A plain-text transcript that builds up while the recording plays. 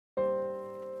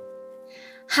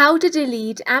How to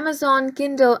delete Amazon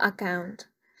Kindle account.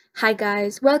 Hi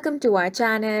guys, welcome to our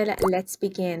channel. Let's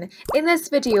begin. In this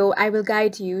video, I will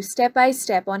guide you step by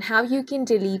step on how you can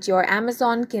delete your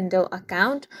Amazon Kindle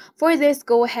account. For this,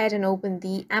 go ahead and open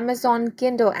the Amazon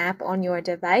Kindle app on your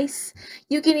device.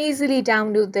 You can easily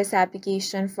download this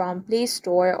application from Play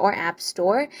Store or App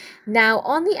Store. Now,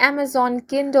 on the Amazon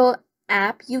Kindle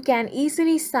app, you can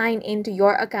easily sign into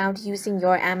your account using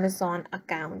your Amazon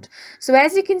account. So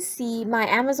as you can see, my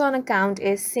Amazon account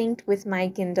is synced with my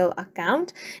Kindle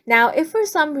account. Now, if for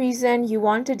some reason you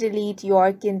want to delete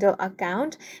your Kindle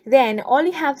account, then all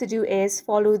you have to do is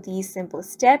follow these simple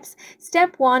steps.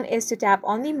 Step 1 is to tap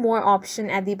on the More option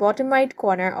at the bottom right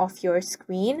corner of your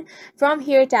screen. From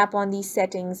here, tap on the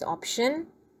Settings option.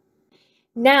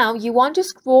 Now you want to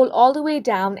scroll all the way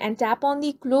down and tap on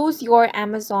the Close Your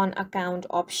Amazon Account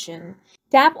option.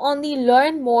 Tap on the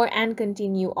Learn More and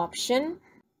Continue option.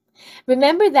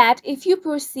 Remember that if you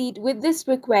proceed with this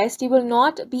request, you will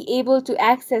not be able to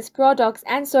access products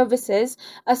and services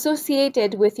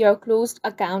associated with your closed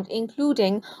account,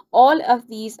 including all of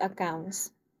these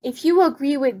accounts. If you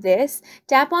agree with this,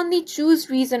 tap on the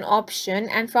Choose Reason option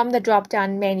and from the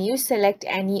drop-down menu, select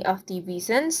any of the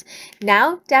reasons.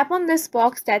 Now, tap on this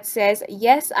box that says,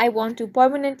 Yes, I want to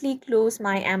permanently close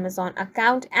my Amazon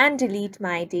account and delete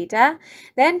my data.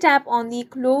 Then tap on the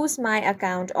Close My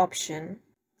Account option.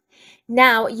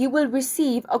 Now, you will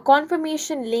receive a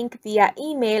confirmation link via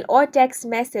email or text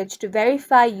message to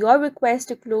verify your request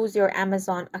to close your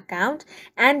Amazon account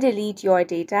and delete your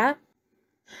data.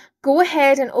 Go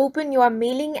ahead and open your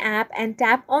mailing app and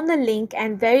tap on the link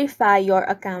and verify your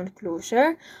account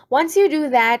closure. Once you do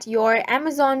that, your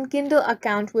Amazon Kindle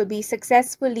account will be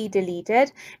successfully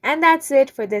deleted. And that's it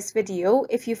for this video.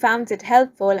 If you found it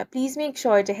helpful, please make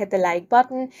sure to hit the like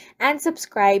button and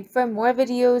subscribe for more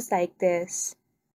videos like this.